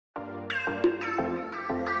Hello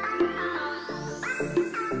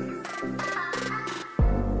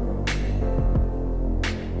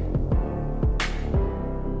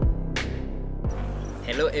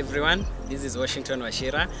everyone, this is Washington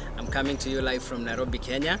Washira. I'm coming to you live from Nairobi,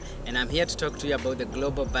 Kenya, and I'm here to talk to you about the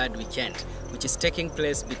Global Bird Weekend, which is taking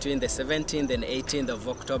place between the 17th and 18th of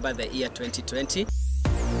October, the year 2020.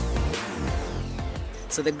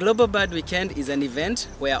 So the Global Bird Weekend is an event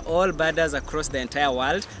where all birders across the entire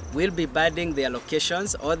world will be birding their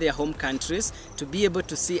locations or their home countries to be able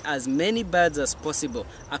to see as many birds as possible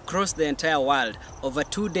across the entire world over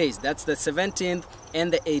 2 days. That's the 17th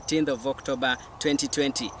and the 18th of October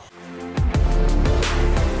 2020.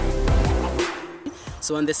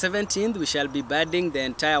 So on the 17th, we shall be birding the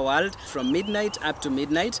entire world from midnight up to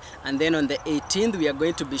midnight, and then on the 18th, we are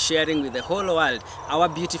going to be sharing with the whole world our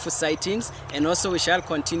beautiful sightings, and also we shall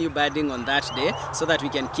continue birding on that day so that we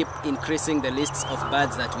can keep increasing the lists of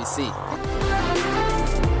birds that we see.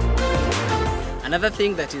 Another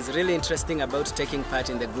thing that is really interesting about taking part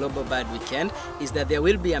in the Global Bird Weekend is that there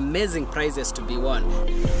will be amazing prizes to be won.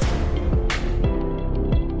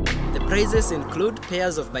 Prizes include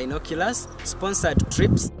pairs of binoculars, sponsored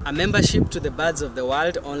trips, a membership to the Birds of the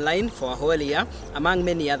World online for a whole year, among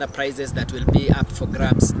many other prizes that will be up for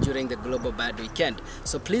grabs during the Global Bird Weekend.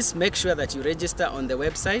 So please make sure that you register on the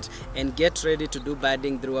website and get ready to do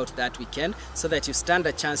birding throughout that weekend so that you stand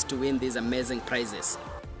a chance to win these amazing prizes.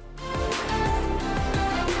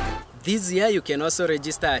 This year you can also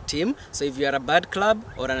register a team, so if you are a bird club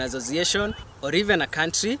or an association or even a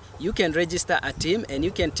country, you can register a team and you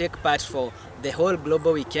can take part for the whole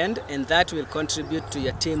global weekend, and that will contribute to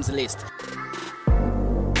your team's list.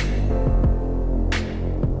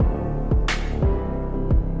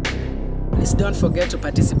 Please don't forget to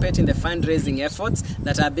participate in the fundraising efforts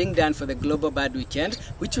that are being done for the Global Bird Weekend,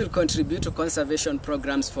 which will contribute to conservation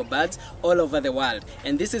programs for birds all over the world.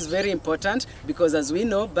 And this is very important because, as we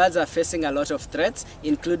know, birds are facing a lot of threats,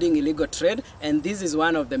 including illegal trade, and this is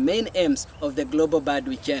one of the main aims of the Global Bird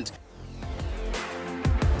Weekend.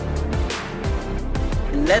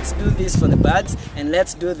 Let's do this for the birds, and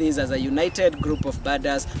let's do this as a united group of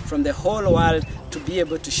birders from the whole world to be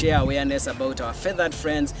able to share awareness about our feathered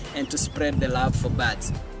friends and to spread the love for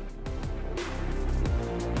birds.